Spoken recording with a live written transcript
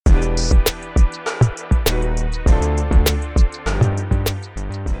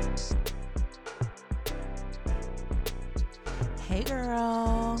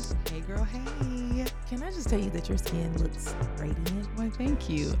Your skin looks radiant. Well, thank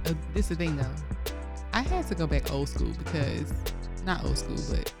you. This is the thing, though. I had to go back old school because, not old school,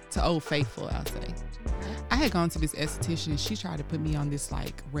 but to Old Faithful, I'll say. I had gone to this esthetician and she tried to put me on this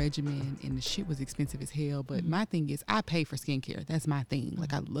like regimen and the shit was expensive as hell. But my thing is I pay for skincare. That's my thing.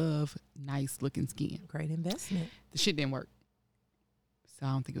 Like I love nice looking skin. Great investment. The shit didn't work. So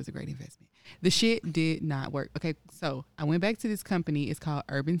I don't think it was a great investment. The shit did not work. Okay, so I went back to this company. It's called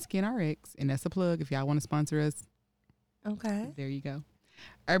Urban Skin RX, and that's a plug if y'all want to sponsor us. Okay. There you go.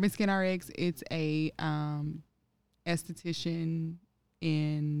 Urban Skin RX, it's a esthetician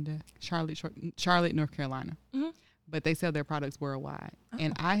in Charlotte, North Carolina. Mm-hmm. But they sell their products worldwide. Oh.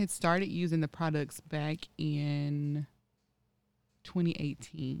 And I had started using the products back in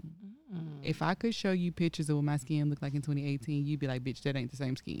 2018. If I could show you pictures of what my skin looked like in 2018, you'd be like, bitch, that ain't the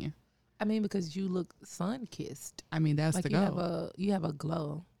same skin. I mean, because you look sun-kissed. I mean, that's like the goal. You have a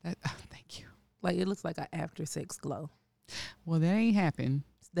glow. Thank you. Like, it looks like an after-sex glow. Well, that ain't happened.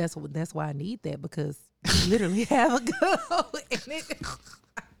 That's why I need that, because you literally have a glow in it.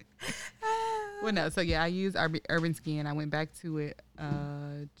 Well, no. So, yeah, I use Urban Skin. I went back to it.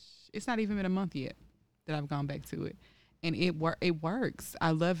 It's not even been a month yet that I've gone back to it. And it works.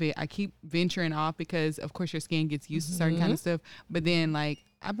 I love it. I keep venturing off because, of course, your skin gets used to certain kind of stuff. But then, like,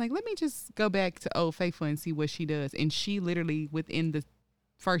 I'm like, let me just go back to Old Faithful and see what she does. And she literally, within the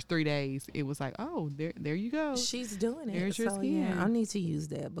first 3 days, it was like, oh, there you go. She's doing it. There's your skin. Yeah, I need to use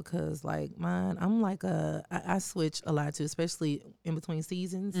that because, like, mine, I'm like I switch a lot too, especially in between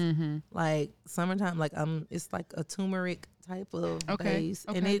seasons. Mm-hmm. Like summertime, like it's like a turmeric type of base,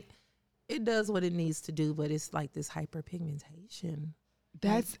 and it does what it needs to do, but it's like this hyperpigmentation.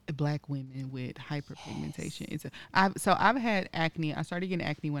 That's Black women with hyperpigmentation. Yes. I've had acne. I started getting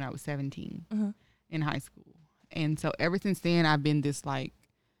acne when I was 17 in high school, and so ever since then I've been this like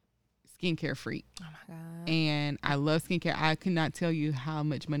skincare freak. Oh my God. And I love skincare. I could not tell you how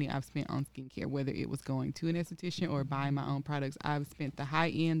much money I've spent on skincare, whether it was going to an esthetician or buying my own products. I've spent the high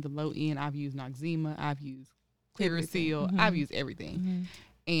end, the low end. I've used Noxzema. I've used Clearasil. I've used everything.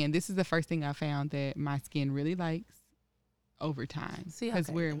 And this is the first thing I found that my skin really likes over time. Because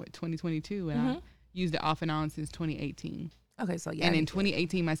we're in 2022 and I used it off and on since 2018. Okay, so yeah. And in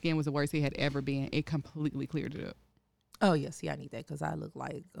 2018, my skin was the worst it had ever been. It completely cleared it up. Oh, yes. Yeah, I need that because I look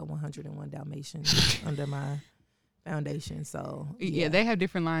like a 101 Dalmatian under my foundation. So, yeah, they have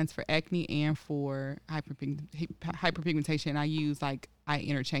different lines for acne and for hyperpigmentation. I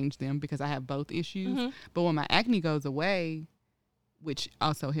interchange them because I have both issues. But when my acne goes away, which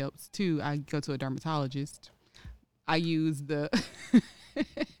also helps too, I go to a dermatologist. I use the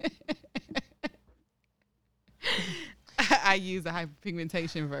I use the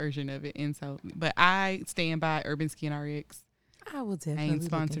hyperpigmentation version of it, and so, but I stand by Urban Skin RX. I will definitely. I ain't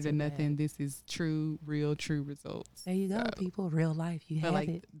sponsored or nothing. This is true results. There you go, people. Real life. You have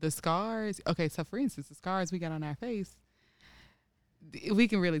it. The scars. Okay, so for instance, the scars we got on our face, we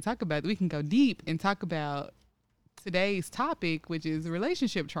can really talk about. We can go deep and talk about today's topic, which is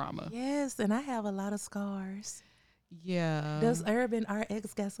relationship trauma. Yes, and I have a lot of scars. Yeah. Does Urban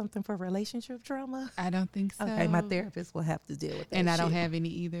RX got something for relationship trauma? I don't think so. Okay, my therapist will have to deal with that. And I don't have any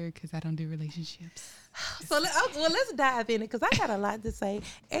either because I don't do relationships. So let's dive in it because I got a lot to say.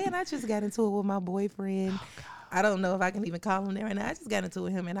 And I just got into it with my boyfriend. Oh, God. I don't know if I can even call him that right now. I just got into it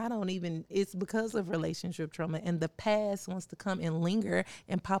with him, and it's because of relationship trauma. And the past wants to come and linger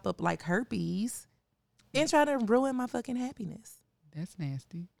and pop up like herpes and try to ruin my fucking happiness. That's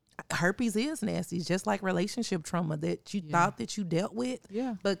nasty. Herpes is nasty, just like relationship trauma that you thought that you dealt with.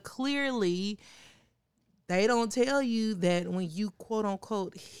 Yeah. But clearly, they don't tell you that when you quote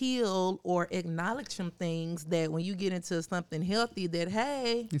unquote heal or acknowledge some things, that when you get into something healthy, that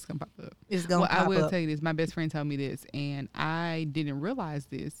hey, it's gonna pop up. It's gonna pop up. I will tell you this. My best friend told me this, and I didn't realize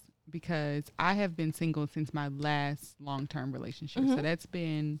this because I have been single since my last long-term relationship. So that's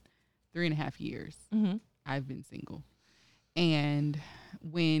been 3.5 years. I've been single. And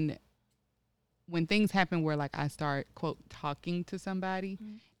when things happen where like I start quote talking to somebody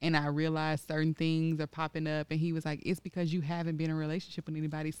and I realize certain things are popping up, and he was like, it's because you haven't been in a relationship with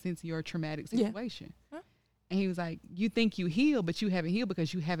anybody since your traumatic situation. Yeah. And he was like, you think you heal, but you haven't healed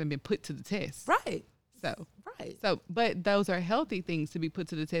because you haven't been put to the test. Right. So, but those are healthy things to be put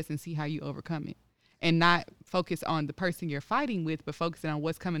to the test and see how you overcome it, and not focus on the person you're fighting with, but focusing on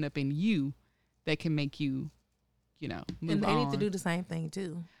what's coming up in you that can make you, move and they on. need to do the same thing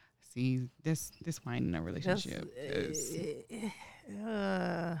too. See, this why in a relationship.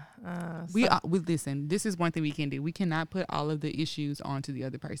 We listen. This is one thing we can do. We cannot put all of the issues onto the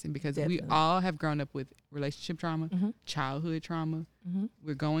other person because we all have grown up with relationship trauma, childhood trauma.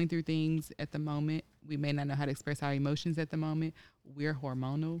 We're going through things at the moment, we may not know how to express our emotions at the moment. We're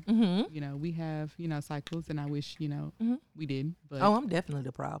hormonal. You know, we have, you know, cycles, and I wish, you know, we did. But I'm definitely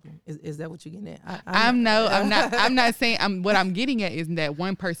the problem. Is that what you're getting at? I'm not saying what I'm getting at is that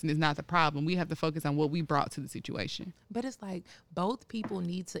one person is not the problem. We have to focus on what we brought to the situation. But it's like both people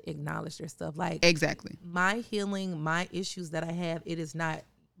need to acknowledge their stuff. Like, exactly. My healing, my issues that I have, it is not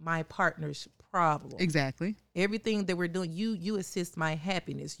my partner's problem. Exactly. Everything that we're doing, you assist my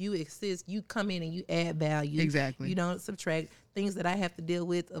happiness. You come in and you add value. Exactly. You don't subtract. Things that I have to deal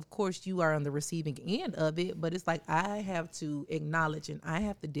with, of course, you are on the receiving end of it, but it's like I have to acknowledge and I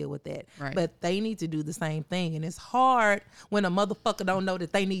have to deal with that. Right. But they need to do the same thing. And it's hard when a motherfucker don't know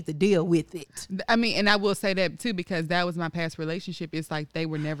that they need to deal with it. I mean, and I will say that too, because that was my past relationship. It's like they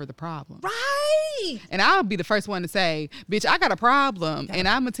were never the problem. Right. And I'll be the first one to say, bitch, I got a problem. And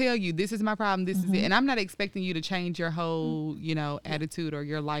I'm going to tell you, this is my problem. This is it. And I'm not expecting you to change your whole, you know, attitude or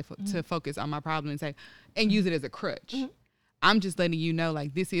your life to focus on my problem and say, and use it as a crutch. I'm just letting you know,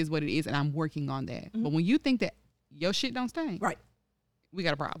 like, this is what it is, and I'm working on that. But when you think that your shit don't stink, right, we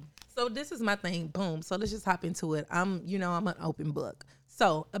got a problem. So this is my thing. Boom. So let's just hop into it. I'm an open book.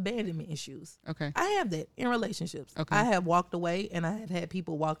 So abandonment issues. Okay. I have that in relationships. Okay. I have walked away, and I have had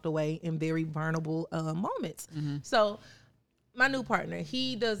people walked away in very vulnerable moments. So my new partner,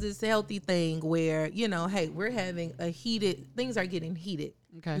 he does this healthy thing where, you know, hey, we're having things are getting heated.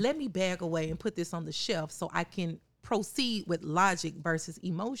 Okay. Let me back away and put this on the shelf so I can proceed with logic versus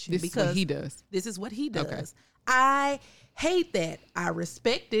emotion. This because is what he does. This is what he does. Okay. I hate that. I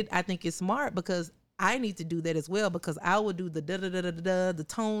respect it. I think it's smart because I need to do that as well, because I will do the da-da-da-da-da, the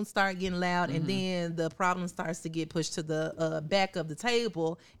tone start getting loud, and then the problem starts to get pushed to the back of the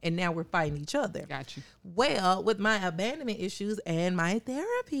table, and now we're fighting each other. Got you. Well, with my abandonment issues and my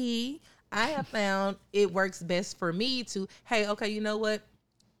therapy, I have found it works best for me to, hey, okay, you know what?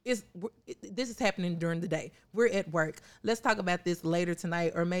 This is happening during the day. We're at work. Let's talk about this later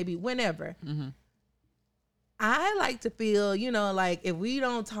tonight or maybe whenever. I like to feel, you know, like if we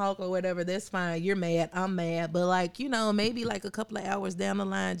don't talk or whatever, that's fine. You're mad. I'm mad. But like, you know, maybe like a couple of hours down the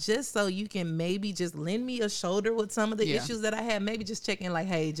line, just so you can maybe just lend me a shoulder with some of the issues that I have. Maybe just checking like,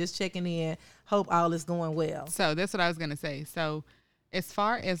 hey, just checking in. Hope all is going well. So that's what I was going to say. So as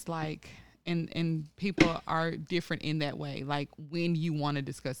far as like, and people are different in that way, like when you want to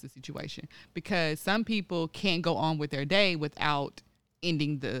discuss the situation, because some people can't go on with their day without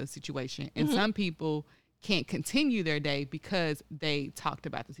ending the situation. And some people can't continue their day because they talked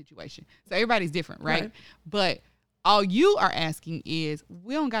about the situation. So everybody's different, right? But all you are asking is,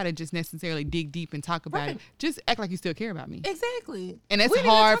 we don't got to just necessarily dig deep and talk about it. Just act like you still care about me. Exactly. And that's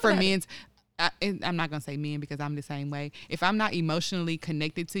hard for men. I'm not going to say men because I'm the same way. If I'm not emotionally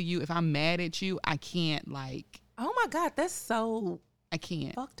connected to you, if I'm mad at you, I can't like. Oh my God, that's so. I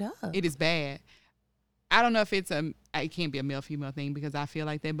can't. Fucked up. It is bad. I don't know if it can't be a male female thing because I feel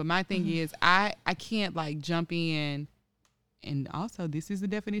like that. But my thing is, I can't like jump in. And also, this is the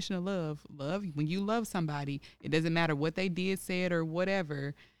definition of love. Love, when you love somebody, it doesn't matter what they did, said, or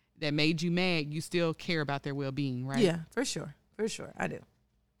whatever that made you mad. You still care about their well-being, right? Yeah, for sure. For sure. I do.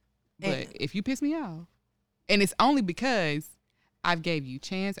 But if you piss me off, and it's only because I've gave you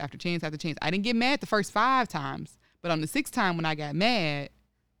chance after chance after chance. I didn't get mad the first 5 times, but on the 6th time when I got mad,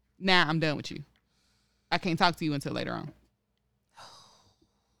 now I'm done with you. I can't talk to you until later on.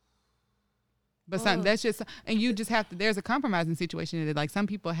 But that's just, and you just have to, there's a compromising situation that like some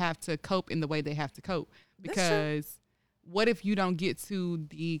people have to cope in the way they have to cope. Because what if you don't get to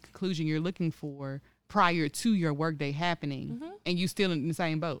the conclusion you're looking for prior to your workday happening and you still in the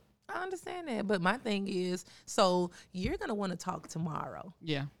same boat? I understand that, but my thing is, so you're gonna want to talk tomorrow.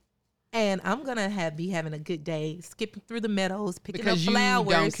 Yeah. And I'm gonna be having a good day, skipping through the meadows, picking because up flowers.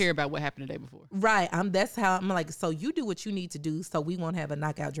 Because you don't care about what happened the day before. Right. That's how I'm like, so you do what you need to do so we won't have a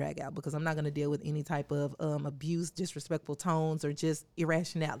knockout drag out, because I'm not gonna deal with any type of abuse, disrespectful tones, or just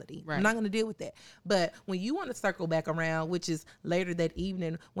irrationality. Right. I'm not gonna deal with that. But when you want to circle back around, which is later that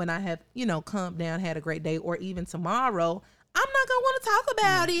evening when I have, calmed down, had a great day, or even tomorrow, I'm not going to want to talk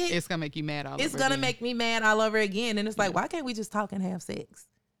about it. It's going to make you mad all over again. It's going to make me mad all over again. And it's like, why can't we just talk and have sex?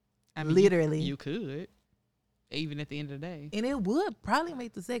 I mean, literally. You could, even at the end of the day. And it would probably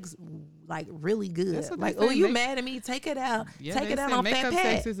make the sex, like, really good. Like, say, you mad at me? Take it out. Yeah, take it out on Fat Pat.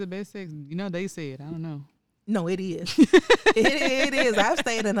 Sex is the best sex. They said. I don't know. No, it is. it is. I've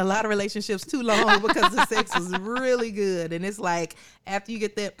stayed in a lot of relationships too long because the sex was really good. And it's like, after you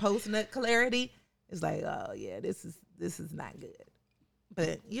get that post-nut clarity, it's like, oh, yeah, this is not good.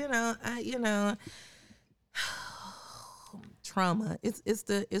 But trauma. It's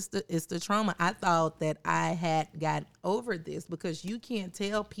the trauma. I thought that I had got over this, because you can't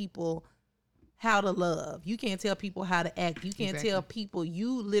tell people how to love. You can't tell people how to act. You can't tell people.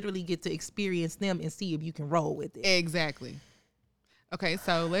 You literally get to experience them and see if you can roll with it. Exactly. Okay,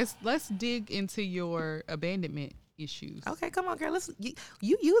 so let's dig into your abandonment issues. Okay, come on, girl.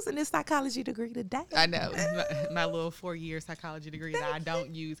 You using this psychology degree today? I know my little 4-year psychology degree that I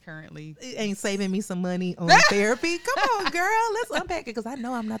don't use currently. It ain't saving me some money on therapy. Come on, girl. Let's unpack it because I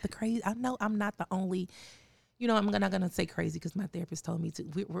know I'm not the crazy. I know I'm not the only. You know, I'm not gonna say crazy because my therapist told me to.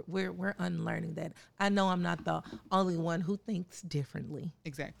 We're unlearning that. I know I'm not the only one who thinks differently.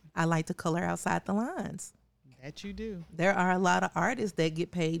 Exactly. I like to color outside the lines. That you do. There are a lot of artists that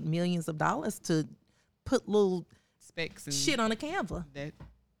get paid millions of dollars to put little specs and shit on a Canva. That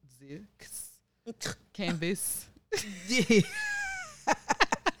canvas. Yeah.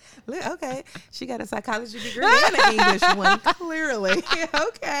 Okay, she got a psychology degree and an English one. Clearly,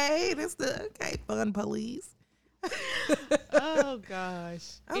 okay. Fun police. Oh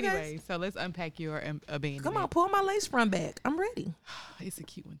gosh. Okay. Anyway, so let's unpack your abandonment. Come on, pull my lace front back. I'm ready. It's a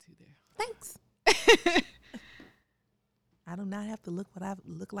cute one too. There. Thanks. I do not have to look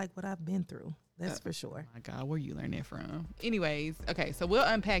like what I've been through. That's for sure. Oh my God, where you learn that from? Anyways, okay, so we'll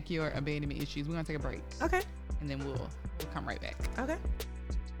unpack your abandonment issues. We're gonna take a break. Okay. And then we'll come right back. Okay.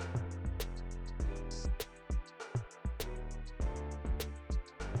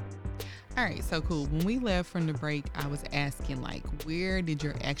 All right, so cool. When we left from the break, I was asking, like, where did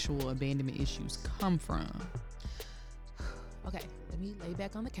your actual abandonment issues come from? Okay, let me lay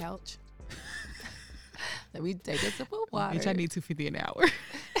back on the couch. Let me take a sip of water. Bitch, I need $2.50 an hour.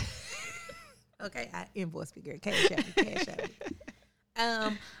 Okay, I invoice me, girl. Cash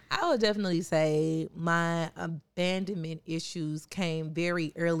out. I would definitely say my abandonment issues came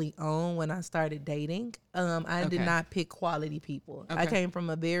very early on when I started dating. I did not pick quality people. Okay. I came from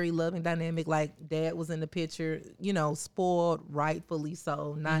a very loving dynamic. Like, dad was in the picture, spoiled, rightfully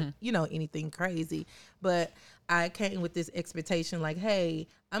so, not, anything crazy. But I came with this expectation like, hey,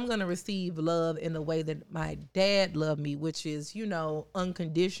 I'm going to receive love in the way that my dad loved me, which is,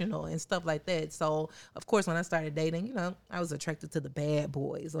 unconditional and stuff like that. So, of course, when I started dating, I was attracted to the bad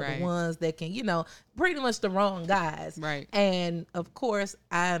boys or the ones that can, pretty much the wrong guys. Right. And, of course,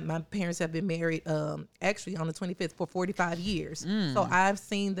 my parents have been married actually on the 25th for 45 years. So I've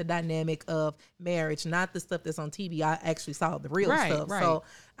seen the dynamic of marriage, not the stuff that's on TV. I actually saw the real stuff. Right. So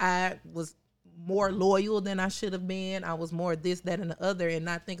I was more loyal than I should have been. I was more this, that, and the other, and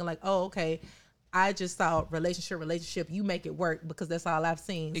not thinking like, oh, okay, I just saw relationship. You make it work because that's all I've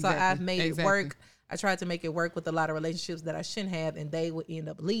seen. Exactly. So I've made it work. I tried to make it work with a lot of relationships that I shouldn't have, and they would end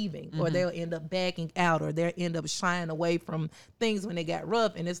up leaving, or they'll end up backing out, or they'll end up shying away from things when they got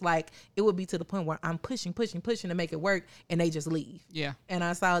rough. And it's like, it would be to the point where I'm pushing to make it work, and they just leave. Yeah. And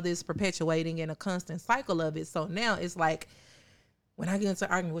I saw this perpetuating in a constant cycle of it. So now it's like, when I get into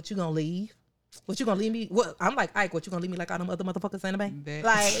an argument, what you gonna leave? What you gonna leave me? What I'm like, Ike, what you gonna leave me like all them other motherfuckers in the bank?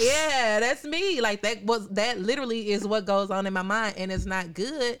 Like, yeah, that's me. Like, that literally is what goes on in my mind, and it's not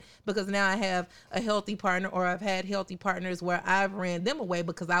good because now I have a healthy partner, or I've had healthy partners where I've ran them away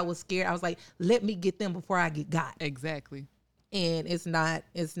because I was scared. I was like, let me get them before I get got. Exactly. And it's not.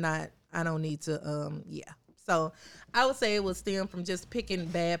 I don't need to. Yeah. So I would say it would stem from just picking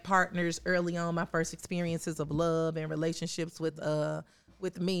bad partners early on. My first experiences of love and relationships with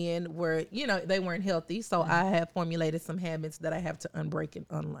men where, they weren't healthy. So I have formulated some habits that I have to unbreak and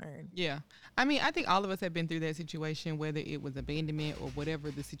unlearn. Yeah. I mean, I think all of us have been through that situation, whether it was abandonment or whatever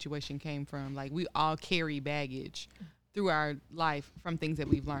the situation came from. Like, we all carry baggage through our life from things that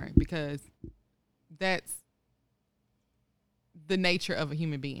we've learned, because that's the nature of a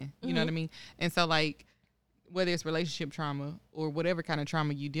human being. You know what I mean? And so, like, whether it's relationship trauma or whatever kind of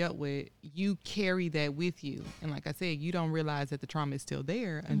trauma you dealt with, you carry that with you. And like I said, you don't realize that the trauma is still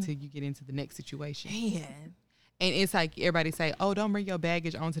there until you get into the next situation. Man. And it's like everybody say, oh, don't bring your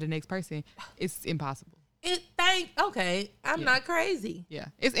baggage onto the next person. It's impossible. I'm not crazy. Yeah.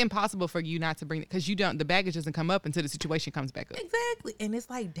 It's impossible for you not to bring it, because the baggage doesn't come up until the situation comes back up. Exactly. And it's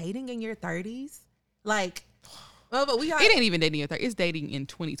like dating in your 30s. Like, but it ain't even dating in 30s. It's dating in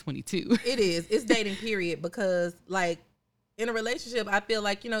 2022. It is. It's dating, period. Because, like, in a relationship, I feel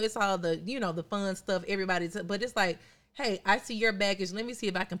like, it's all the, the fun stuff, but it's like, hey, I see your baggage. Let me see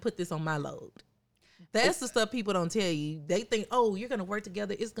if I can put this on my load. That's the stuff people don't tell you. They think, oh, you're going to work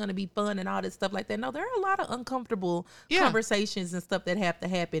together. It's going to be fun and all this stuff like that. No, there are a lot of uncomfortable conversations and stuff that have to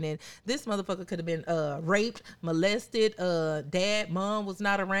happen. And this motherfucker could have been raped, molested, mom was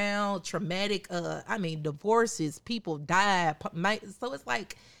not around, traumatic, divorces, people died. So it's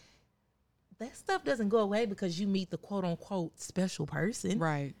like, that stuff doesn't go away because you meet the quote unquote special person.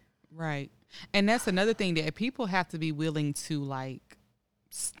 Right. And that's another thing that people have to be willing to, like,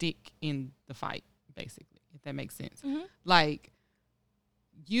 stick in the fight, basically, if that makes sense. Mm-hmm. Like,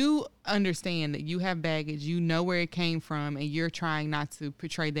 you understand that you have baggage, you know where it came from, and you're trying not to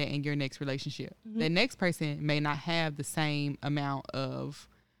portray that in your next relationship. Mm-hmm. The next person may not have the same amount of,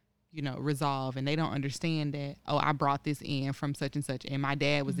 resolve, and they don't understand that, oh, I brought this in from such and such, and my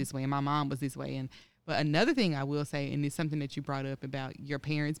dad was this way, and my mom was this way. But another thing I will say, and it's something that you brought up about your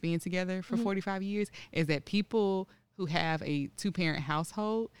parents being together for 45 years, is that people who have a 2-parent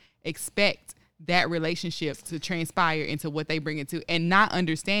household expect that relationship to transpire into what they bring it to, and not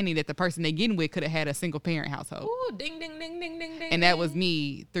understanding that the person they're getting with could have had a single parent household. Ooh, ding, ding, ding, ding, ding, ding. And that was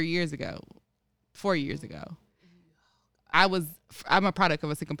me 4 years ago. I'm a product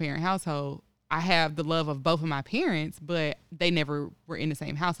of a single parent household. I have the love of both of my parents, but they never were in the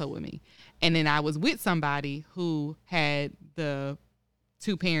same household with me. And then I was with somebody who had the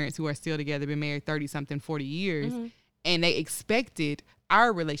 2 parents who are still together, been married 30-something, 40 years, and they expected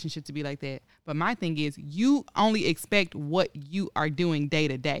our relationship to be like that. But my thing is, you only expect what you are doing day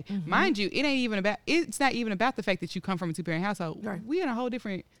to day. Mind you, it's not even about the fact that you come from a 2-parent household. Right. We in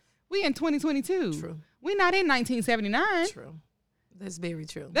 2022. True. We're not in 1979. True. That's very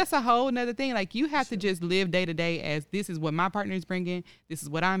true. That's a whole nother thing. Like, you have to just live day to day as, this is what my partner is bringing. This is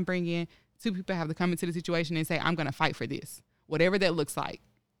what I'm bringing. 2 people have to come into the situation and say, I'm going to fight for this, whatever that looks like.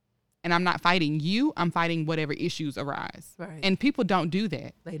 And I'm not fighting you. I'm fighting whatever issues arise. Right. And people don't do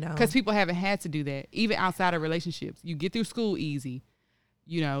that. They don't. Because people haven't had to do that, even outside of relationships. You get through school easy.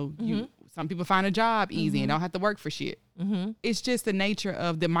 Some people find a job easy and don't have to work for shit. It's just the nature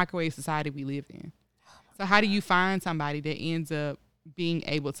of the microwave society we live in. So how do you find somebody that ends up being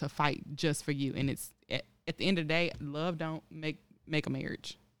able to fight just for you? And it's at the end of the day, love don't make a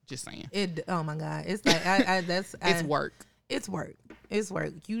marriage. Just saying. Oh my God. It's like, it's work. It's work. It's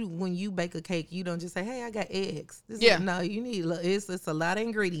work. When you bake a cake, you don't just say, hey, I got eggs. No, you need, it's a lot of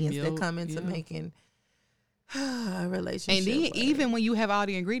ingredients that come into making a relationship. And then even when you have all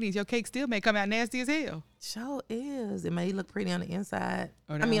the ingredients, your cake still may come out nasty as hell. Sure is. It may look pretty on the inside.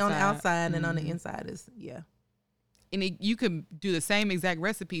 On the outside and on the inside is, And you could do the same exact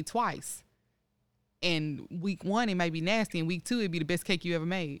recipe twice. And week 1, it might be nasty. And week 2, it'd be the best cake you ever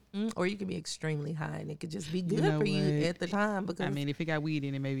made. Or you could be extremely high and it could just be good for you at the time. Because if it got weed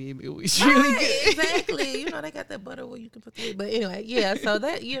in it, maybe it was really good. Exactly. They got that butter where you can put the weed. But anyway, so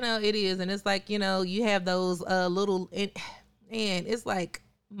that, it is. And it's like, you have those little, and it's like,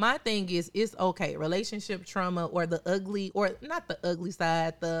 my thing is, it's okay. Relationship trauma, or the ugly, or not the ugly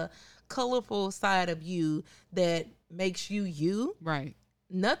side, the colorful side of you that makes you you. Right.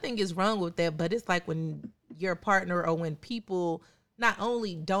 Nothing is wrong with that, but it's like when your partner, or when people not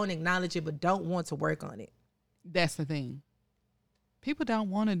only don't acknowledge it, but don't want to work on it. That's the thing. People don't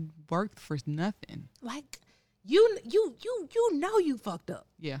want to work for nothing. Like, you fucked up.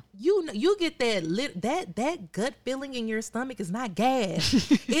 Yeah. You get that gut feeling in your stomach is not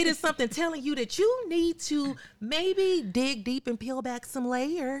gas. It is something telling you that you need to maybe dig deep and peel back some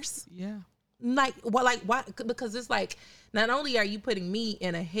layers. Yeah. Why? Because it's like, not only are you putting me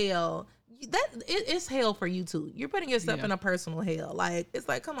in a hell, it's hell for you too. You're putting yourself in a personal hell. Like, it's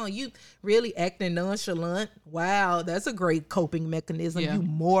like, come on, you really acting nonchalant. Wow, that's a great coping mechanism, you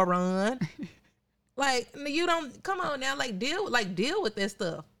moron. Like, you don't, come on now, deal with that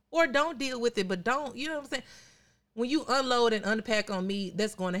stuff. Or don't deal with it, but don't, you know what I'm saying? When you unload and unpack on me,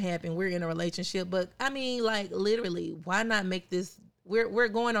 that's going to happen. We're in a relationship. But I mean, literally, why not make this, we're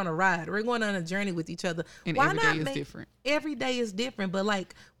going on a ride. We're going on a journey with each other. And why every not day is make, different. Every day is different, but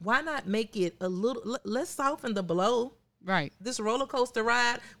why not make it a little, let's soften the blow. Right. This roller coaster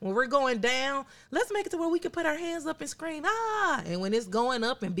ride, when we're going down, let's make it to where we can put our hands up and scream, ah! And when it's going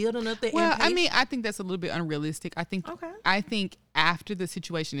up and building up the I think that's a little bit unrealistic. I think after the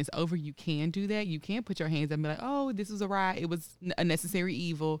situation is over, you can do that. You can put your hands up and be like, oh, this was a ride. It was a necessary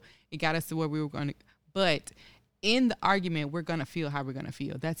evil. It got us to where we were going to. But in the argument, we're going to feel how we're going to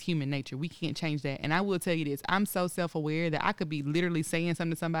feel. That's human nature. We can't change that. And I will tell you this. I'm so self-aware that I could be literally saying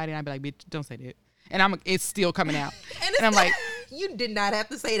something to somebody and I'd be like, bitch, don't say that. And it's still coming out. and I'm like, you did not have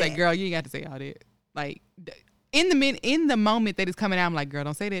to say that. Like, girl, you ain't got to say all that. Like, in the moment that it's coming out, I'm like, girl,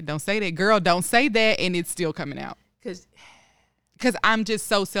 don't say that. Don't say that. Girl, don't say that. And it's still coming out. Because I'm just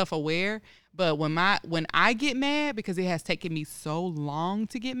so self-aware. But when I get mad, because it has taken me so long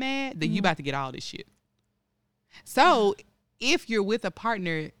to get mad, that you about to get all this shit. So if you're with a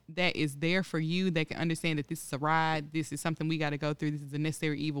partner that is there for you, that can understand that this is a ride, this is something we got to go through, this is a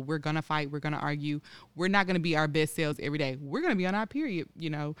necessary evil, we're going to fight, we're going to argue, we're not going to be our best selves every day. We're going to be on our period,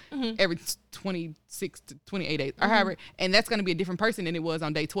 every 26 to 28 days, or however, and that's going to be a different person than it was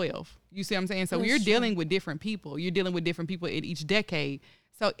on day 12. You see what I'm saying? So you're dealing with different people. You're dealing with different people in each decade.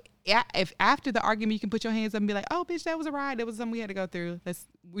 So if after the argument you can put your hands up and be like, oh, bitch, that was a ride, that was something we had to go through,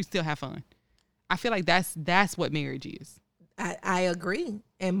 we still have fun. I feel like that's what marriage is. I agree.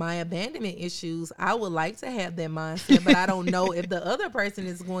 And my abandonment issues, I would like to have that mindset, but I don't know if the other person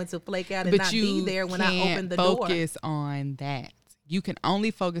is going to flake out and not be there when I open the door. Focus on that. You can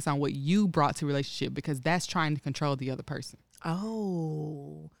only focus on what you brought to a relationship, because that's trying to control the other person.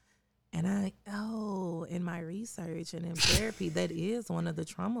 Oh, and in my research and in therapy, that is one of the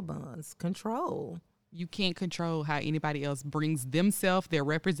trauma bonds, control. You can't control how anybody else brings themselves, their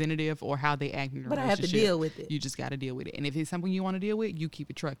representative, or how they act in a relationship. But I have to deal with it. You just got to deal with it. And if it's something you want to deal with, you keep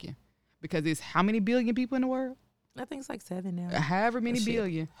it trucking. Because it's how many billion people in the world? I think it's like 7 now. However many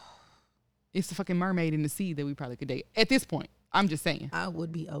billion. It's the fucking mermaid in the sea that we probably could date. At this point, I'm just saying. I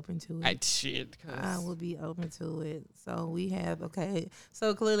would be open to it. I would be open to it. So we have,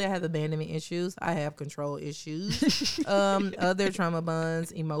 so clearly I have abandonment issues. I have control issues. Other trauma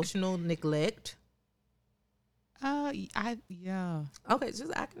bonds, emotional neglect. Yeah. Okay,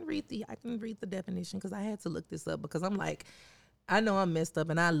 I can read the definition, because I had to look this up, because I'm like, I know I'm messed up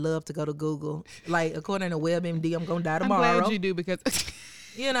and I love to go to Google. Like, according to WebMD, I'm gonna die tomorrow. I'm glad you do, because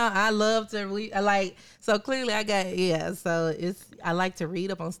I love to read. So clearly so I like to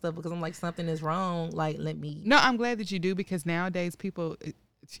read up on stuff, because I'm like, something is wrong. Like, let me. No, I'm glad that you do, because nowadays people,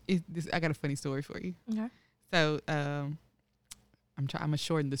 I got a funny story for you. Okay. So, I'm gonna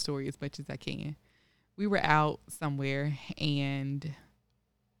shorten the story as much as I can. We were out somewhere, and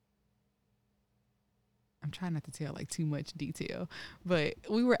I'm trying not to tell like too much detail, but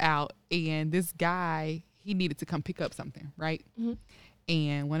we were out, and this guy, he needed to come pick up something, right? Mm-hmm.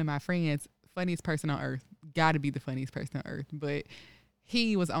 And one of my friends, funniest person on earth, got to be the funniest person on earth, but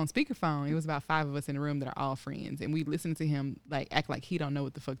he was on speakerphone. It was about 5 of us in the room that are all friends, and we listened to him like act like he don't know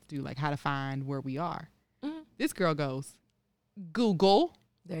what the fuck to do, like how to find where we are. Mm-hmm. This girl goes, Google.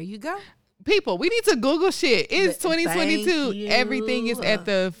 There you go. People, we need to Google shit. It's 2022. Everything is at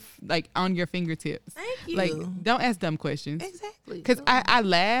on your fingertips. Thank you. Like, don't ask dumb questions. Exactly. Because I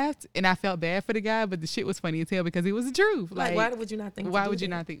laughed and I felt bad for the guy, but the shit was funny as hell because it was the truth. Like why would you not think? Why would you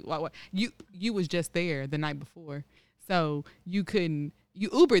not think? Why? You was just there the night before, so you couldn't. You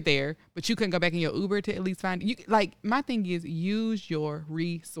Ubered there, but you couldn't go back in your Uber to at least find you. Like, my thing is, use your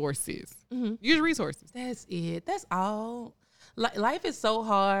resources. Mm-hmm. Use your resources. That's it. That's all. Life is so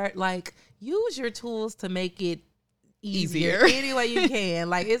hard. Like, use your tools to make it easier any way you can.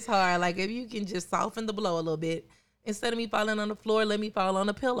 Like, it's hard. Like, if you can just soften the blow a little bit, instead of me falling on the floor, let me fall on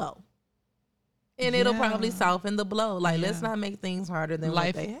a pillow, and it'll probably soften the blow. Like, let's not make things harder than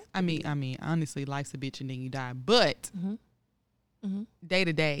life. What they have. I mean, honestly, life's a bitch and then you die. But day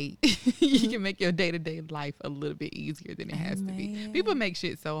to day, you can make your day to day life a little bit easier than it has to be. People make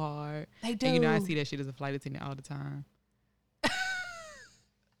shit so hard. They do. And, I see that shit as a flight attendant all the time.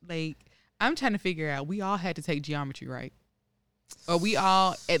 Like, I'm trying to figure out, we all had to take geometry, right? Or we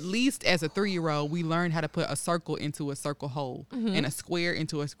all, at least as a 3-year-old, we learned how to put a circle into a circle hole and a square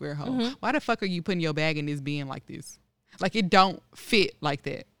into a square hole. Why the fuck are you putting your bag in this bin like this? Like, it don't fit like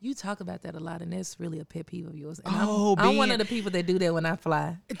that. You talk about that a lot, and that's really a pet peeve of yours. And I'm one of the people that do that when I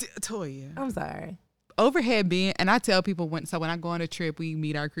fly. Toya. I'm sorry. Overhead bin, and I tell people when I go on a trip, we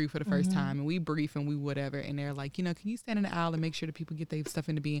meet our crew for the first time and we brief and we whatever, and they're like, can you stand in the aisle and make sure that people get their stuff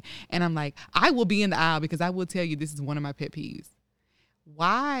in the bin? And I'm like, I will be in the aisle, because I will tell you, this is one of my pet peeves.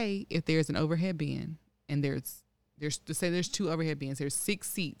 Why, if there's an overhead bin and there's 2 overhead bins, there's 6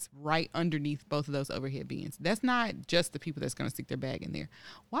 seats right underneath both of those overhead bins. That's not just the people that's going to stick their bag in there.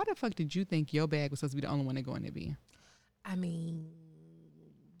 Why the fuck did you think your bag was supposed to be the only one that go in the bin? I mean,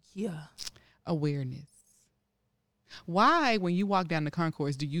 yeah. Awareness. Why, when you walk down the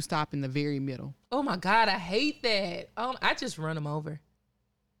concourse, do you stop in the very middle? Oh my God, I hate that. I just run them over.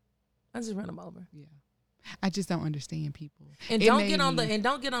 Yeah. I just don't understand people. And don't get on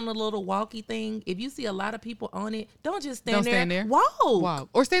the little walkie thing. If you see a lot of people on it, don't just stand there. Walk.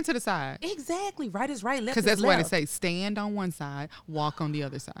 Or stand to the side. Exactly. Right is right. Left is left. Because that's what it says. Stand on one side, walk on the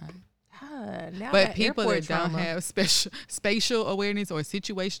other side. But people that don't have spatial awareness or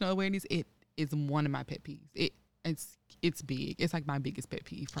situational awareness, it is one of my pet peeves. It's big. It's like my biggest pet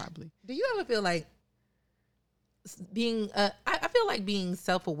peeve, probably. Do you ever feel like I feel like being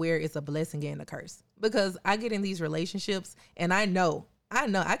self-aware is a blessing and a curse, because I get in these relationships and I know I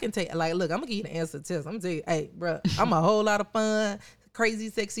know I can take, like, look, I'm gonna give you the answer to this. I'm gonna tell you, hey, bro, I'm a whole lot of fun, crazy,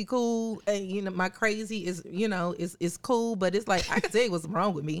 sexy, cool. And, you know, my crazy is, you know, is cool, but it's like, I can tell you what's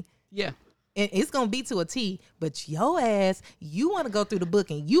wrong with me. Yeah. And it's gonna be to a T, but your ass, you want to go through the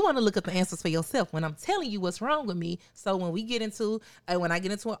book and you want to look up the answers for yourself when I'm telling you what's wrong with me. So when we get into, when I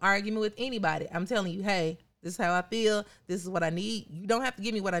get into an argument with anybody, I'm telling you, hey, this is how I feel. This is what I need. You don't have to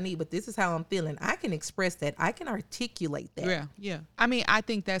give me what I need, but this is how I'm feeling. I can express that. I can articulate that. Yeah, yeah. I mean, I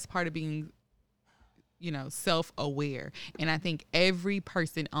think that's part of being, you know, self-aware. And I think every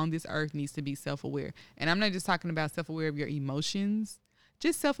person on this earth needs to be self-aware. And I'm not just talking about self-aware of your emotions.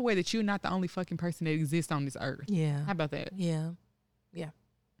 Just self-aware that you're not the only fucking person that exists on this earth. Yeah. How about that? Yeah. Yeah.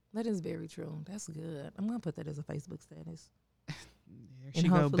 That is very true. That's good. I'm going to put that as a Facebook status. There she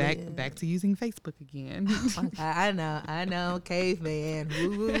go back to using Facebook again. I know. Caveman.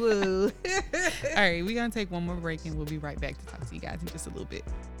 Woo, woo, woo. All right. We're going to take one more break and we'll be right back to talk to you guys in just a little bit.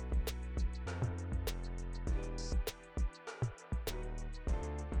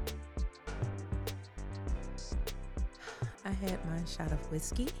 I had my shot of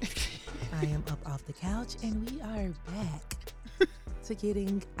whiskey. I am up off the couch and we are back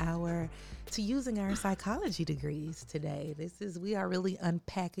to using our psychology degrees today. We are really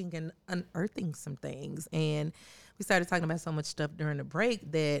unpacking and unearthing some things. And we started talking about so much stuff during the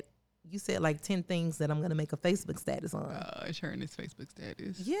break that you said like 10 things that I'm going to make a Facebook status on. Sharing this Facebook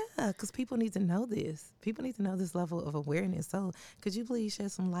status. Yeah, because people need to know this. People need to know this level of awareness. So could you please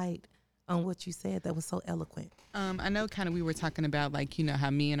shed some light on what you said that was so eloquent? I know kind of we were talking about, like, you know, how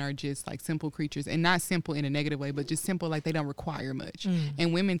men are just like simple creatures, and not simple in a negative way, but just simple, like they don't require much.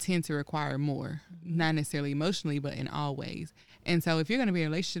 And women tend to require more, not necessarily emotionally, but in all ways. And so if you're going to be in a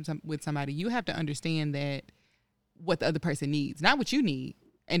relationship with somebody, you have to understand that what the other person needs, not what you need,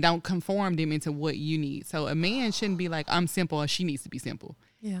 and don't conform them into what you need. So a man shouldn't be like, I'm simple and she needs to be simple.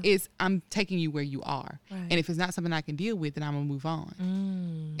 Yeah. It's, I'm taking you where you are. Right. And if it's not something I can deal with, then I'm going to move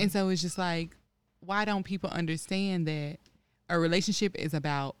on. And so it's just like, why don't people understand that a relationship is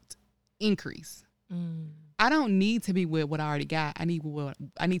about increase? I don't need to be with what I already got. I need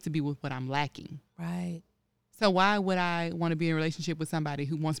to be with what I'm lacking. Right. So why would I want to be in a relationship with somebody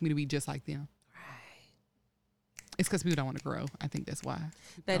who wants me to be just like them? It's because people don't want to grow. I think that's why.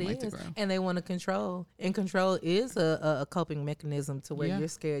 That is, like to grow. And they want to control. And control is a coping mechanism to where Yeah. you're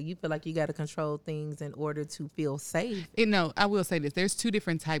scared. You feel like you got to control things in order to feel safe. No, I will say this. There's two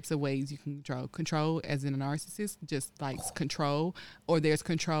different types of ways you can control. Control as in a narcissist, just like control. Or there's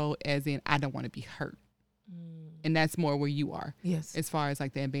control as in, I don't want to be hurt. And that's more where you are. Yes. As far as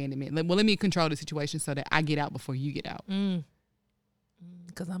like the abandonment. Well, let me control the situation so that I get out before you get out.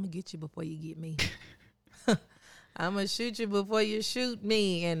 Because I'm going to get you before you get me. I'm going to shoot you before you shoot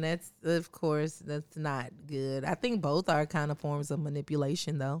me. And that's, of course, that's not good. I think both are kind of forms of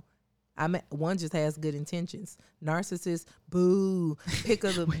manipulation, though. One just has good intentions. Narcissist, boo, pick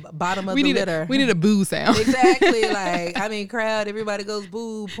of the bottom of the litter. We need a boo sound. Exactly. Like, crowd, everybody goes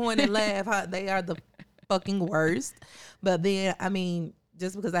boo, point and laugh. They are the fucking worst. But then,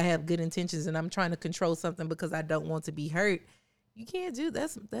 just because I have good intentions and I'm trying to control something because I don't want to be hurt, you can't do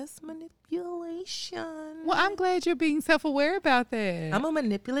that's manipulation. Well, I'm glad you're being self-aware about that. I'm a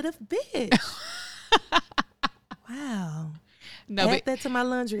manipulative bitch. Wow. No, add that to my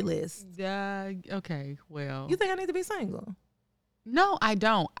laundry list. Okay, well. You think I need to be single? No, I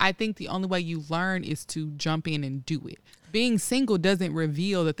don't. I think the only way you learn is to jump in and do it. Being single doesn't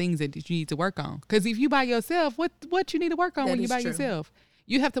reveal the things that you need to work on. Because if you by yourself, what you need to work on when you by yourself?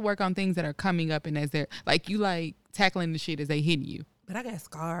 You have to work on things that are coming up and as they're like you like tackling the shit as they hitting you. But I got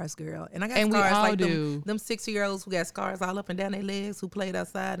scars, girl. And I got and scars we all like do. Them 60-year-olds who got scars all up and down their legs who played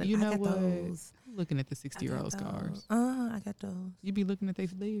outside. And you know I got what? those. I'm looking at the 60-year-old scars. I got those. You be looking at their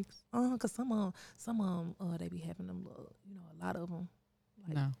legs? Because some of them, they be having them, a lot of them.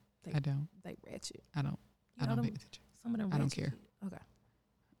 Like, no, I don't. They ratchet. I don't pay attention. Some of them I don't ratchet. care. Okay.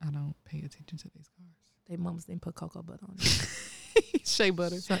 I don't pay attention to these scars. They mums didn't put cocoa butter on it. Shea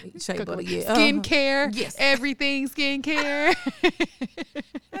butter. Shea butter, yeah. Skincare. Yes. Everything skincare.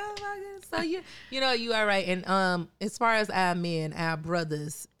 Oh my goodness. So you are right. And as far as our men, our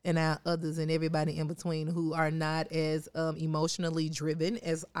brothers, and our others, and everybody in between who are not as emotionally driven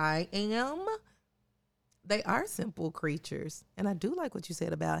as I am, they are simple creatures. And I do like what you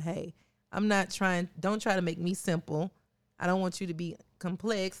said about, hey, don't try to make me simple. I don't want you to be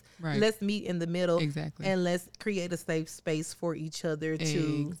complex. Right. Let's meet in the middle. Exactly. And let's create a safe space for each other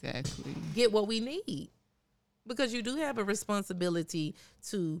to get what we need. Because you do have a responsibility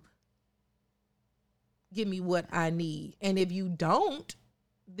to give me what I need. And if you don't,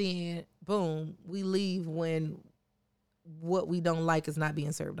 then boom, we leave when what we don't like is not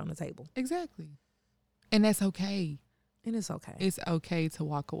being served on the table. Exactly. And that's okay. And it's okay. It's okay to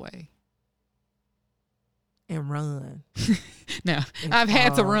walk away. And run. Now, I've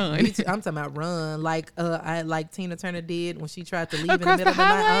had to run. I'm talking about run. Like Tina Turner did when she tried to leave Across in the middle the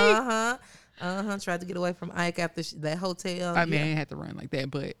of the night. Tried to get away from Ike after that hotel. I mean, I ain't had to run like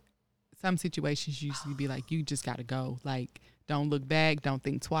that, but some situations you be like, you just got to go. Like, don't look back. Don't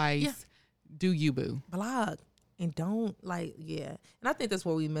think twice. Yeah. Do you, boo. Blog. And don't And I think that's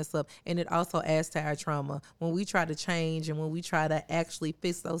where we mess up. And it also adds to our trauma when we try to change and when we try to actually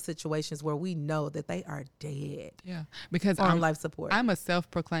fix those situations where we know that they are dead. Yeah. Because on life support. I'm a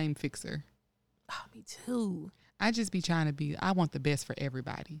self-proclaimed fixer. Oh, me too. I just be trying to I want the best for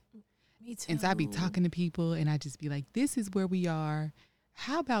everybody. Me too. And so I be talking to people and I just be like, this is where we are.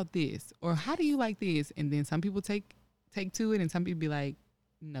 How about this? Or how do you like this? And then some people take to it and some people be like,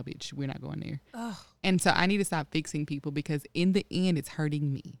 no, bitch, we're not going there. Ugh. And so I need to stop fixing people because in the end, it's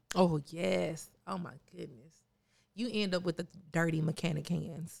hurting me. Oh, yes. Oh, my goodness. You end up with the dirty mechanic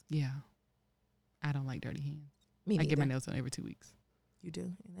hands. Yeah. I don't like dirty hands. Me neither. I get my nails done every 2 weeks. You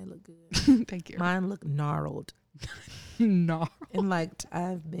do, and they look good. Thank you. Mine look gnarled. Gnarled. And like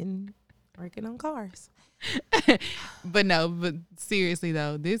I've been working on cars. But seriously,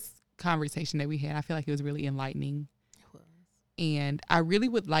 though, this conversation that we had, I feel like it was really enlightening. And I really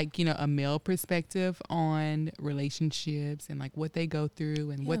would like, a male perspective on relationships and like what they go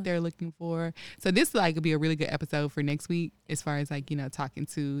through and what they're looking for. So this could be a really good episode for next week as far as talking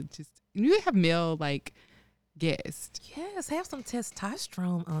to you have male guests. Yes, have some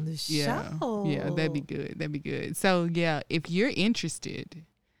testosterone on the show. Yeah, that'd be good. So if you're interested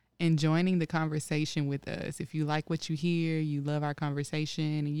in joining the conversation with us, if you like what you hear, you love our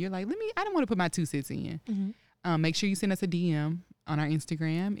conversation, and you're like, I don't want to put my 2 cents in. Mm-hmm. Make sure you send us a DM on our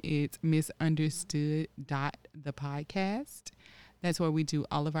Instagram. It's misunderstood.thepodcast. That's where we do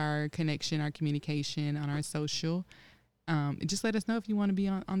all of our connection, our communication on our social. Just let us know if you want to be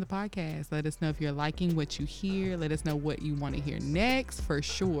on the podcast. Let us know if you're liking what you hear. Let us know what you want to hear next for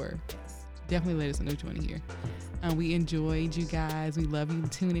sure. Definitely let us know what you want to hear. We enjoyed you guys. We love you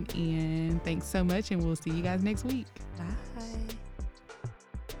tuning in. Thanks so much, and we'll see you guys next week. Bye.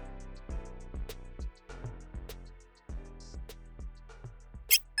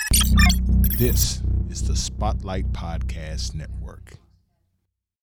 This is the Spotlight Podcast Network.